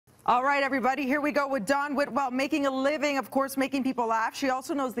All right, everybody, here we go with Dawn Whitwell, making a living, of course, making people laugh. She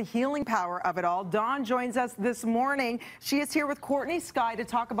also knows the healing power of it all. Dawn joins us this morning. She is here with Courtney Sky to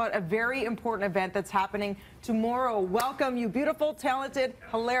talk about a very important event that's happening tomorrow. Welcome, you beautiful, talented,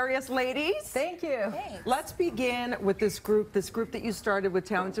 hilarious ladies. Thank you. Thanks. Let's begin with this group that you started with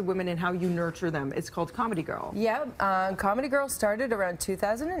talented women and how you nurture them. It's called Comedy Girl. Yeah, Comedy Girl started around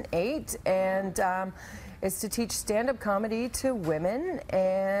 2008, and it's to teach stand-up comedy to women,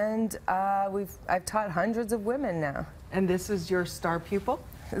 and I've taught hundreds of women now. And this is your star pupil?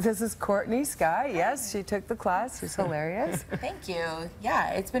 This is Courtney Sky. Yes, she took the class. She's hilarious. Thank you.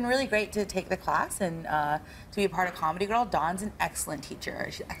 Yeah, it's been really great to take the class and to be a part of Comedy Girl. Dawn's an excellent teacher.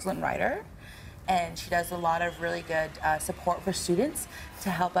 She's an excellent writer, and she does a lot of really good support for students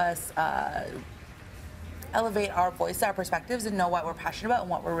to help us elevate our voice, our perspectives, and know what we're passionate about and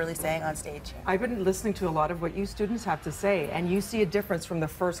what we're really saying on stage. I've been listening to a lot of what you students have to say, and you see a difference from the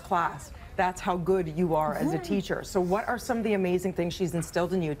first class. That's how good you are as a teacher. So what are some of the amazing things she's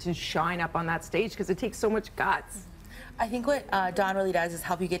instilled in you to shine up on that stage? Because it takes so much guts. I think what Dawn really does is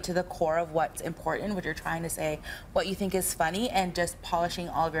help you get to the core of what's important, what you're trying to say, what you think is funny, and just polishing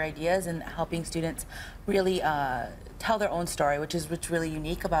all of your ideas and helping students really tell their own story, which is what's really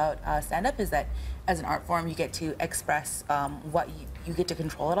unique about stand-up, is that as an art form you get to express what you get to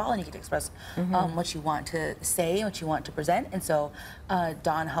control it all, and you get to express what you want to say and what you want to present, and so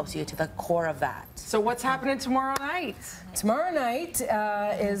Dawn helps you to the core of that. So what's happening tomorrow night? Tomorrow night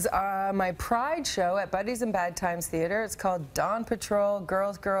is my Pride show at Buddies and Bad Times Theater. It's called Dawn Patrol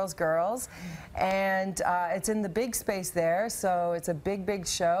Girls, Girls, Girls, and it's in the big space there, so it's a big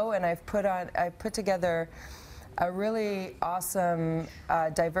show, and I've put together a really awesome,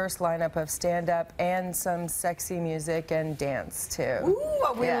 diverse lineup of stand-up and some sexy music and dance, too.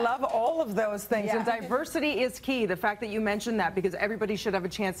 Ooh, we love all of those things. Yeah. And diversity is key. The fact that you mentioned that, because everybody should have a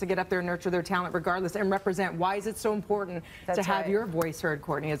chance to get up there and nurture their talent regardless and represent. Why is it so important to have your voice heard,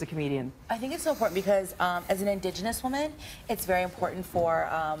 Courtney, as a comedian? I think it's so important because as an Indigenous woman, it's very important for,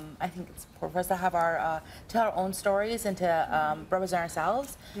 I think it's important for us to have tell our own stories and to represent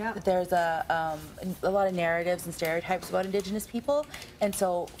ourselves. Yeah. That there's a lot of narratives and stereotypes about Indigenous people, and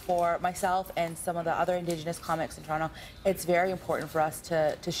so for myself and some of the other Indigenous comics in Toronto, it's very important for us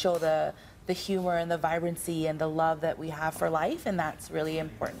to show the humor and the vibrancy and the love that we have for life, and that's really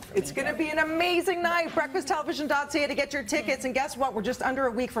important for me. It's going to be an amazing night. BreakfastTelevision.ca to get your tickets, and guess what? We're just under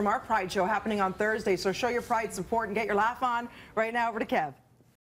a week from our Pride show happening on Thursday, so show your pride, support, and get your laugh on. Right now, over to Kev.